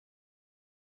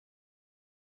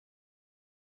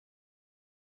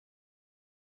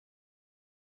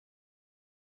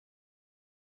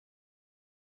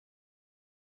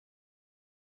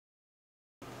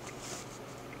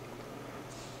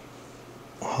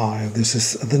Hi, this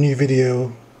is the new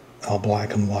video, a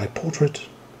black and white portrait,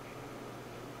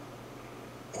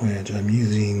 which I'm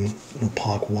using an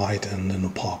opaque white and an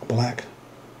opaque black.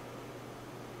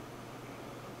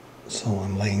 So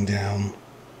I'm laying down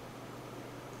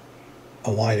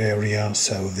a white area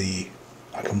so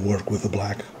I can work with the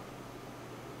black,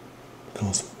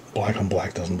 because black on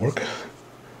black doesn't work.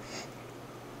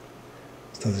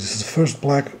 So this is the first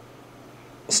black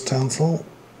stencil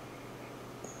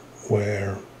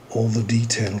where all the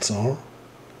details are.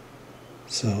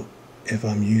 So if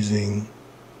I'm using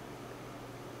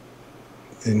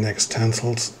the next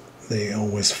stencils, they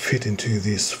always fit into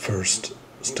this first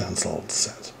stencil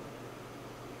set.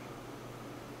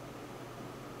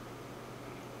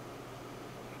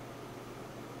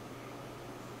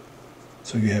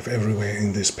 So you have everywhere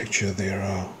in this picture there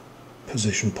are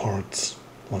position parts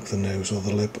like the nose or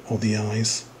the lip or the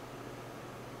eyes,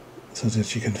 so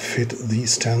that you can fit the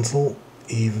stencil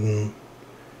even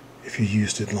if you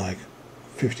used it like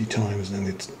 50 times and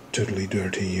it's totally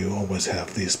dirty. You always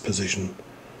have these position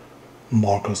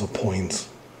markers or points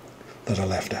that are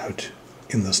left out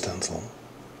in the stencil.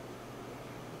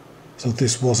 So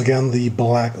this was again the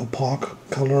black opaque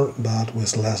color but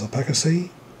with less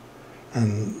opacity,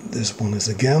 and this one is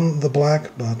again the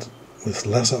black but with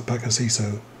less opacity,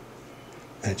 so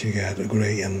that you get a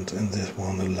grey and this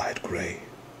one a light grey.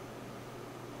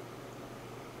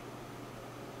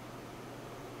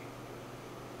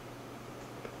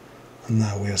 And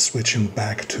now we are switching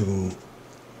back to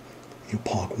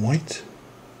opaque white,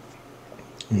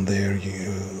 and there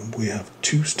we have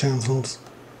two stencils,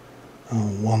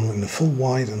 one in the full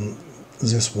white and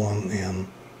this one in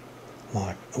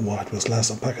like a white with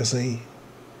less opacity.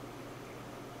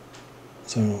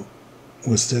 So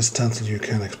with this stencil you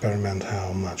can experiment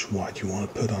how much white you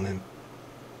want to put on it.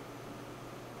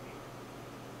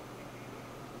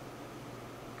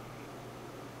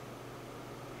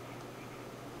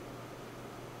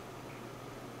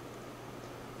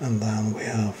 And then we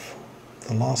have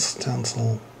the last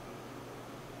stencil,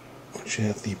 which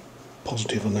is the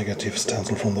positive and negative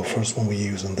stencil from the first one we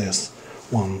used, and this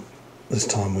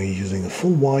time we're using a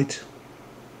full white.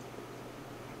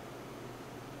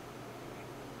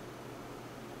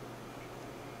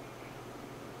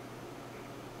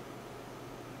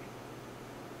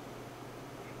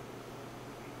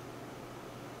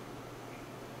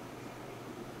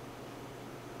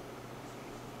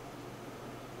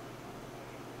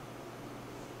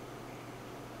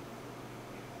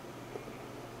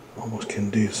 Almost can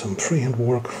do some freehand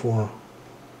work for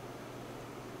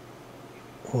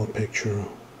the picture,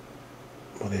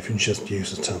 but if you just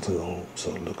use the stencil it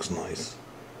also looks nice.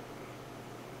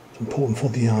 It's important for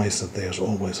the eyes that there's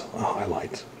always a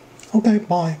highlight. Okay,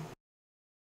 bye.